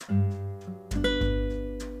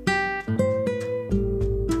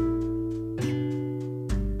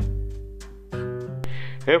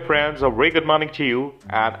Hey friends, a very good morning to you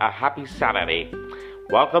and a happy Saturday.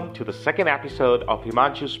 Welcome to the second episode of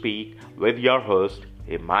Himanshu Speak with your host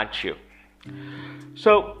Himanshu.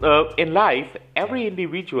 In life, every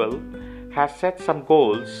individual has set some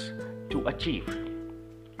goals to achieve.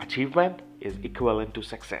 Achievement is equivalent to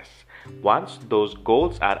success. Once those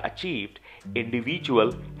goals are achieved,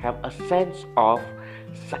 individuals have a sense of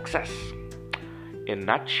success. In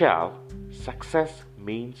nutshell, success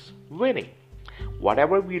means winning.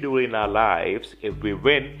 Whatever we do in our lives, if we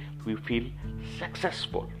win, we feel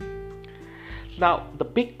successful. Now, the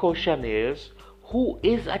big question is, who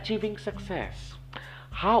is achieving success?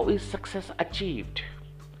 How is success achieved?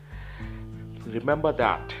 Remember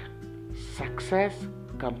that success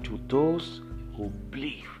comes to those who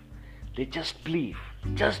believe. They just believe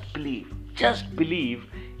in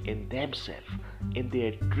themselves, in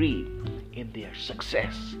their dream, in their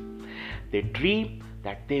success. They dream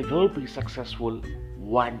that they will be successful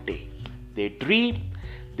one day. They dream,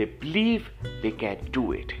 they believe they can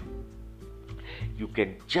do it. You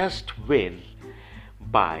can just win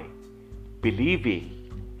by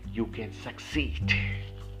believing you can succeed.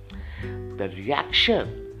 The reaction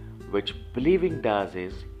which believing does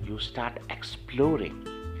is you start exploring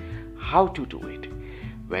how to do it.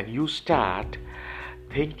 When you start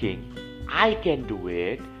thinking, I can do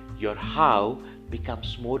it, your how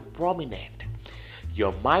becomes more prominent.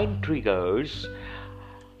 Your mind triggers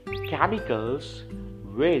chemicals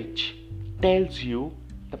which tells you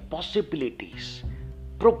the possibilities,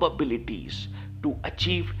 probabilities to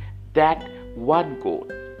achieve that one goal.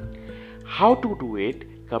 How to do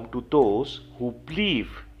it come to those who believe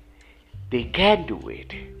they can do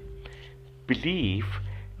it. Belief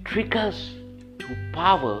triggers to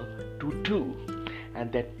power to do, and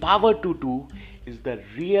that power to do is the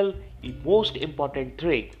real most important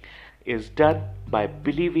thing is done by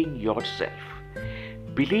believing yourself.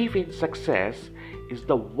 Belief in success is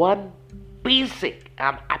the one basic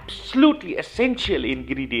and absolutely essential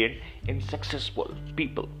ingredient in successful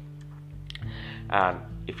people. And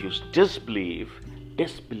if you disbelieve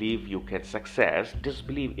you can success,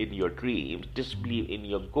 disbelieve in your dreams, disbelieve in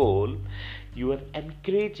your goal, you are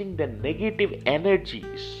encouraging the negative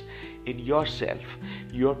energies in yourself.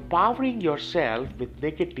 You're powering yourself with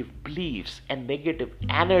negative beliefs and negative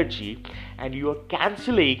energy, and you're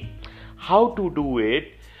canceling how to do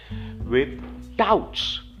it with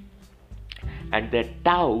doubts. And that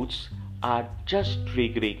doubts are just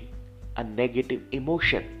triggering a negative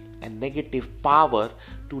emotion and negative power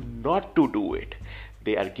to not to do it.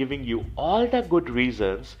 They are giving you all the good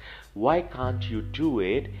reasons why can't you do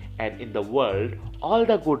it, and in the world all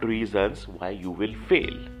the good reasons why you will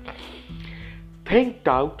fail. Think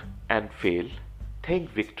doubt and fail, think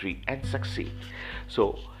victory and succeed.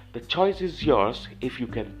 So the choice is yours. If you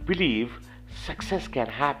can believe, success can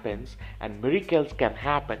happen and miracles can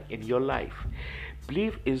happen in your life.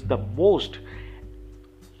 Belief is the most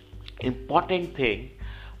important thing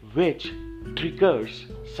which triggers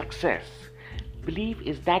success. Belief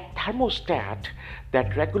is that thermostat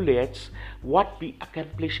that regulates what we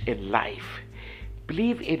accomplish in life.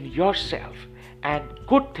 Believe in yourself and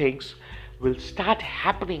good things will start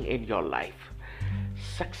happening in your life.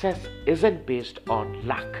 Success isn't based on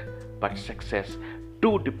luck, but success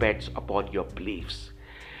too depends upon your beliefs.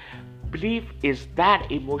 Belief is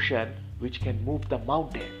that emotion which can move the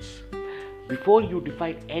mountains. Before you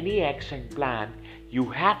define any action plan, you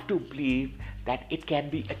have to believe that it can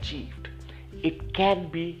be achieved.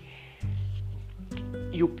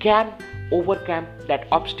 You can overcome that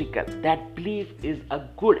obstacle. That belief is a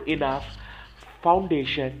good enough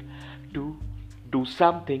foundation to do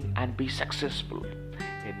something and be successful.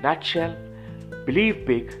 In a nutshell, believe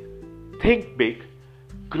big, think big,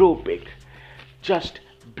 grow big. Just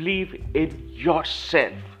believe in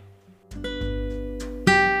yourself.